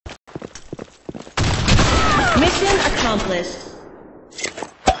Mission accomplished.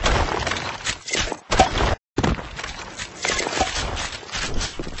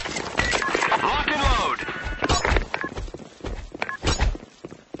 Lock and load.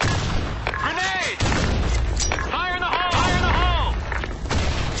 Grenade! Fire in the hole! Fire in the hole!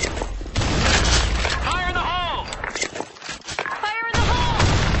 Fire in the hole! Fire in the hole!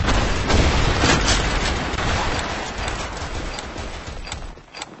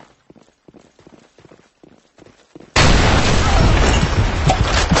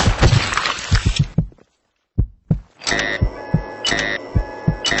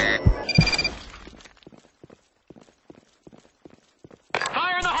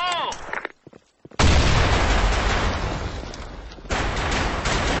 Fire in the hole!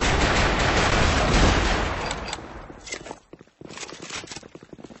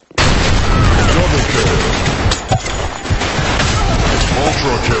 Double kill.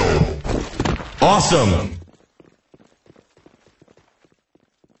 Ultra kill. Awesome.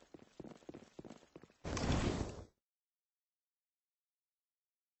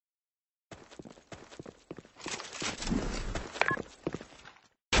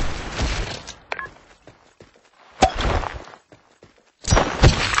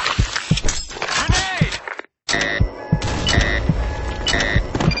 Grenade!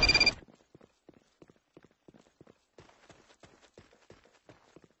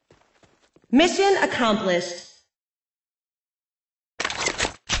 Mission accomplished.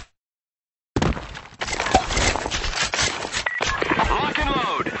 Lock and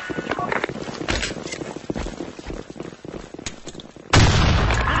load.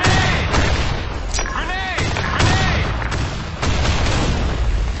 Grenade! Grenade!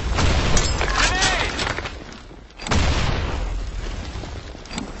 Grenade! Grenade!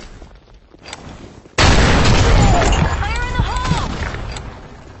 Fire in the hole!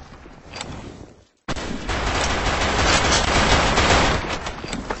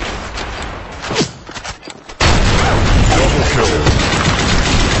 Double kill.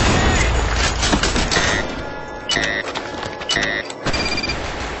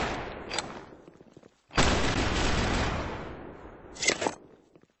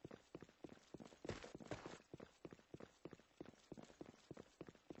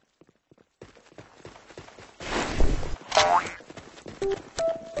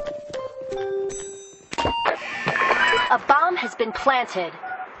 A bomb has been planted.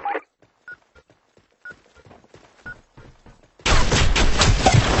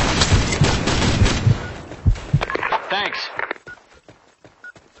 Thanks.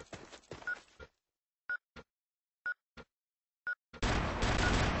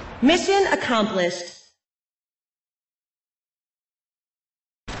 Mission accomplished.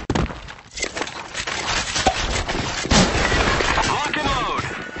 Lock and load.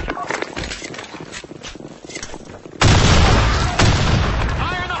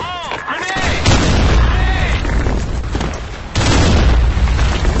 Fire in the hole! Grenade! Grenade!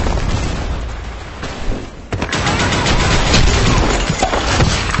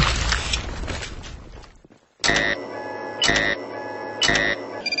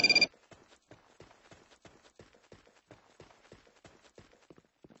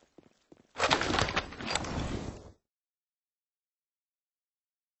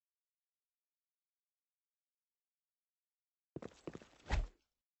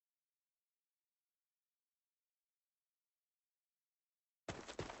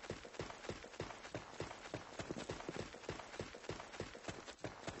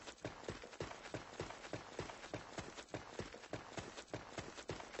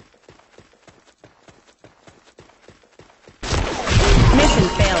 Mission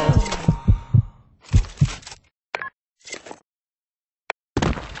failed.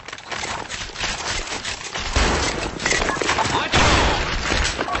 Let's roll!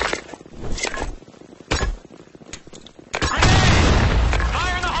 Grenade!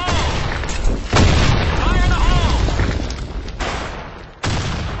 Fire in the hole! Fire in the hole!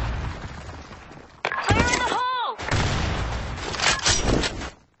 Fire in the hole!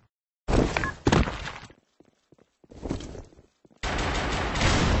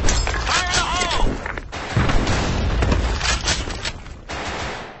 Fire in the hole!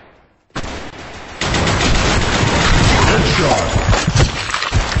 Headshot.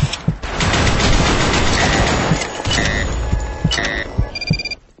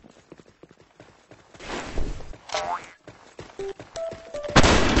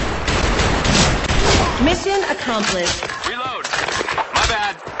 Mission accomplished. Reload. My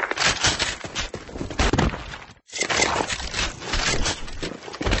bad.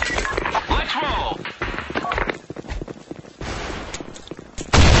 Let's roll.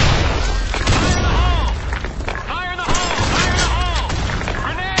 Fire in the hole!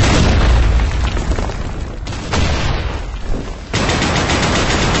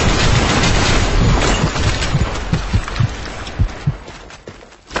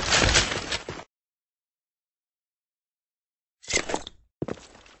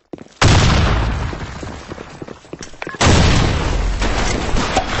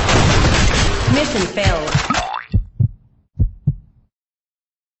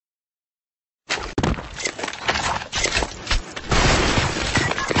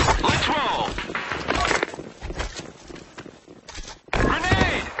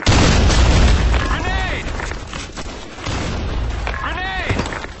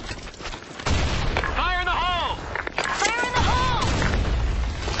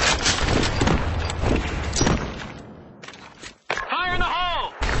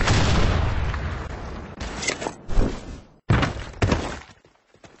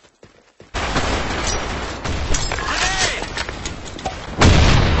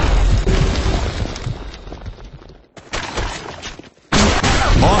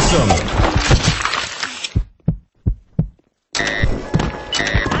 Awesome!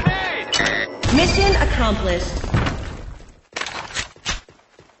 Grenade! Mission accomplished.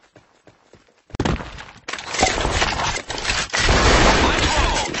 Let's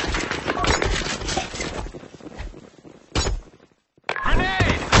roll!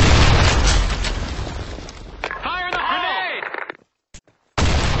 Grenade! Fire in the hole!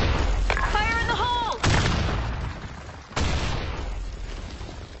 Fire in the hole!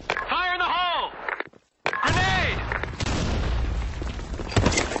 Fire in the hole! Grenade!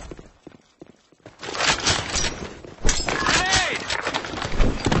 Grenade!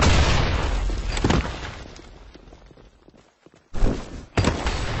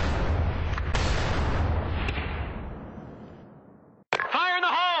 Fire in the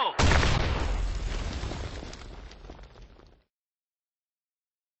hole!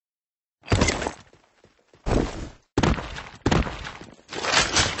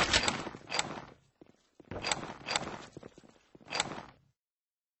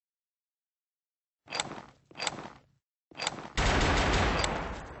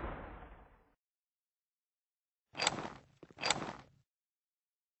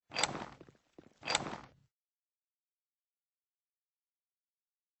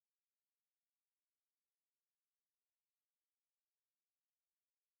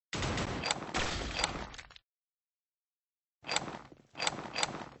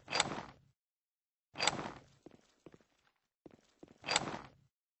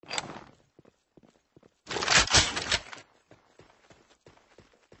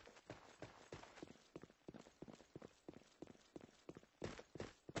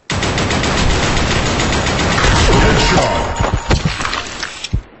 Headshot!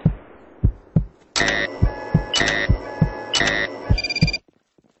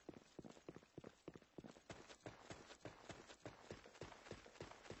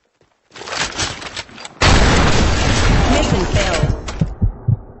 Mission failed.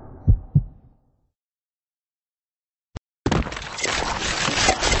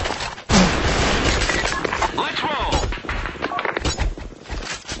 Let's roll!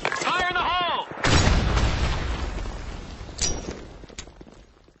 Fire in the hole!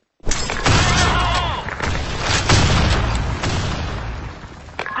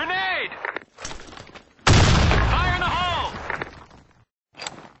 Grenade! Fire in the hole!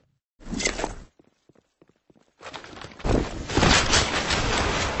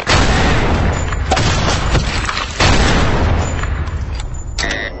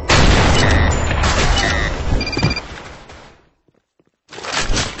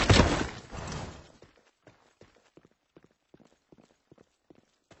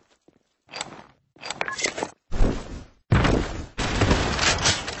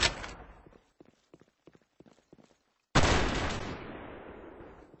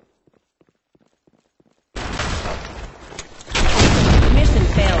 Mission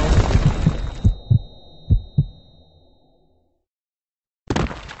failed.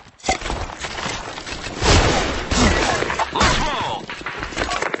 Let's roll!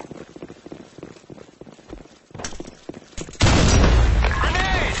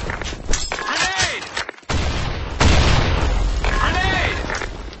 Grenade! Grenade! Grenade!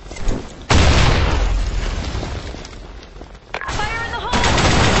 Fire in the hole!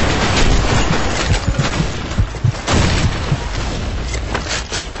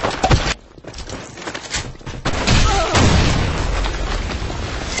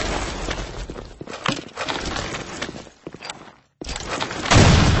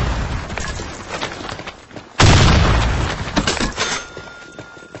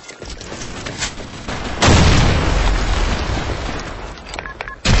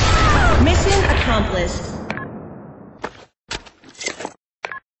 Mission accomplished.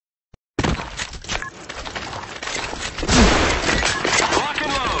 Lock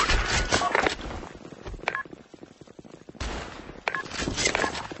and load!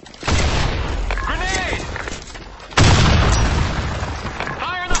 Grenade!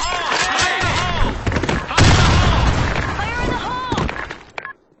 Fire in the hole! Fire in the hole! Fire in the hole! Fire in the hole!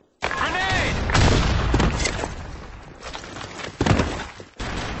 Grenade!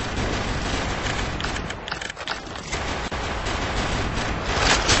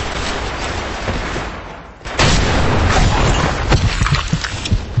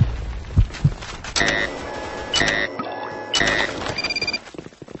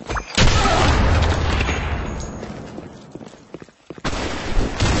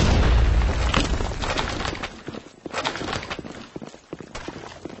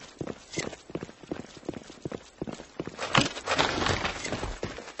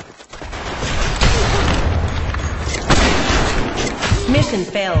 Mission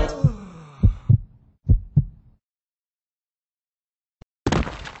failed.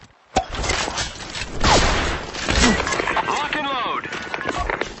 Lock and load.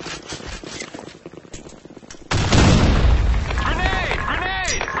 Grenade!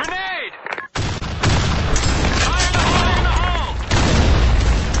 Grenade! Grenade! Fire in the hole!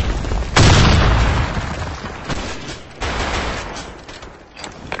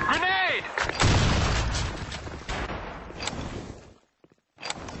 Grenade!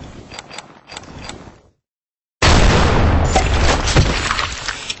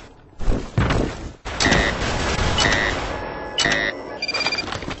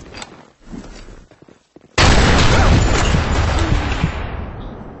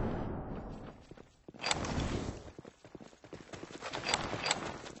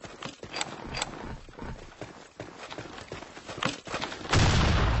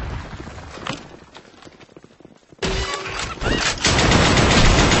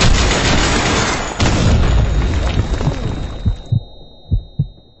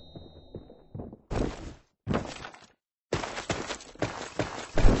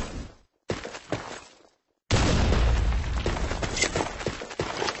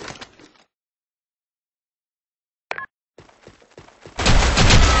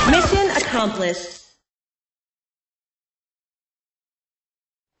 Mission accomplished.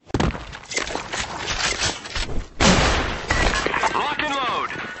 Lock and load.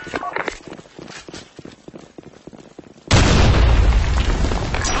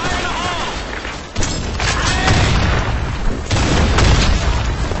 Fire in the hole!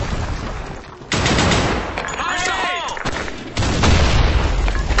 Fire in the hole!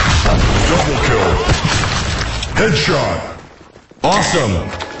 Double kill. Headshot. Awesome.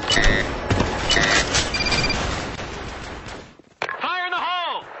 Fire in the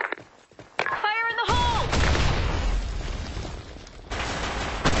hole! Fire in the hole!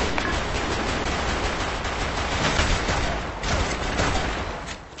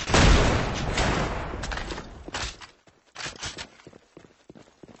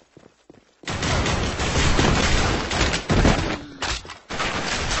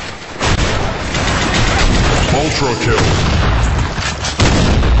 Ultra kill.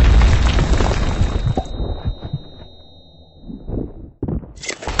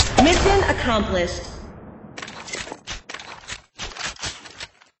 Mission accomplished.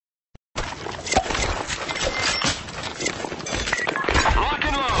 Lock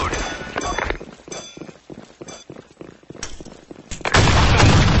and load.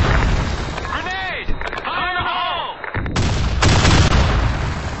 Grenade! Fire in the hole!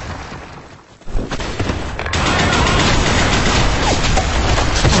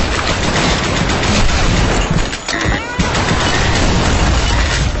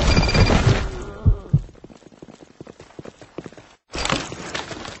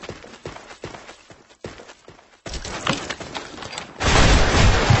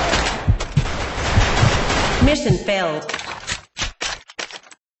 Mission failed.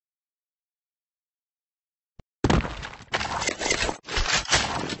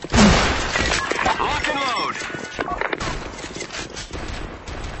 Lock and load.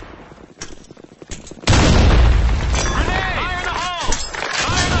 Grenade! Fire in the hole!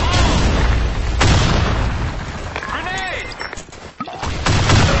 Fire in the hole! Grenade!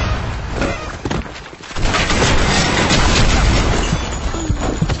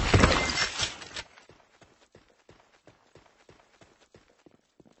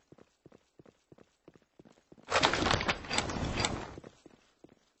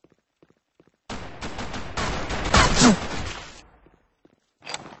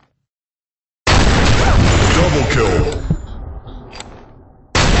 Double kill.